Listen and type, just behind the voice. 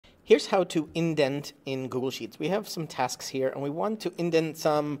Here's how to indent in Google Sheets. We have some tasks here, and we want to indent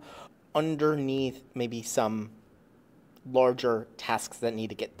some underneath maybe some larger tasks that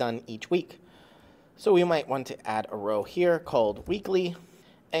need to get done each week. So we might want to add a row here called weekly,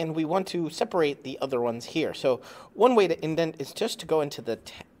 and we want to separate the other ones here. So one way to indent is just to go into the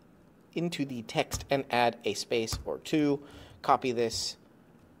text and add a space or two, copy this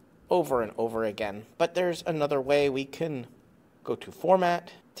over and over again. But there's another way. We can go to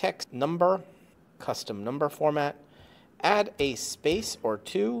Format, Text, Number, Custom Number Format, add a space or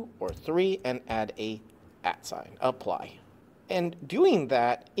two or three, and add a @, apply. And doing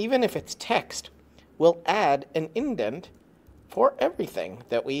that, even if it's text, we'll add an indent for everything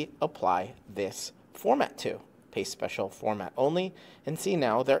that we apply this format to. Paste special format only, and see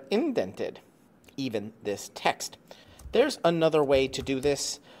now they're indented, even this text. There's another way to do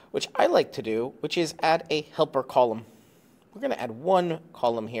this, which I like to do, which is add a helper column. We're going to add one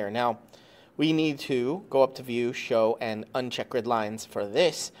column here. Now, we need to go up to View, Show, and uncheck grid lines for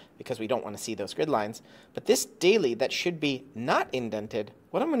this because we don't want to see those grid lines. But this daily that should be not indented,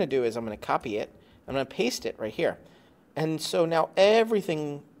 what I'm going to do is I'm going to copy it. I'm going to paste it right here. And so now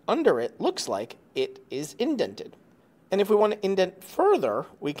everything under it looks like it is indented. And if we want to indent further,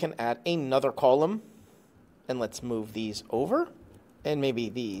 we can add another column. And let's move these over, and maybe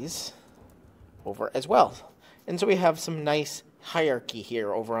these over as well. And so we have some nice hierarchy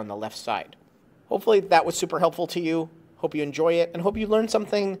here over on the left side. Hopefully that was super helpful to you. Hope you enjoy it, and hope you learned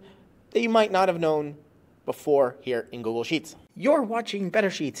something that you might not have known before here in Google Sheets. You're watching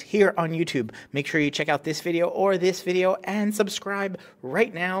Better Sheets here on YouTube. Make sure you check out this video or this video and subscribe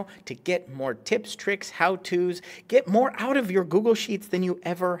right now to get more tips, tricks, how-tos, get more out of your Google Sheets than you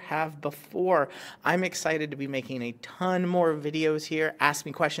ever have before. I'm excited to be making a ton more videos here. Ask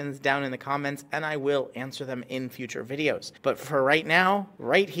me questions down in the comments and I will answer them in future videos. But for right now,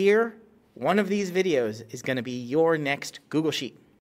 right here, one of these videos is going to be your next Google Sheet.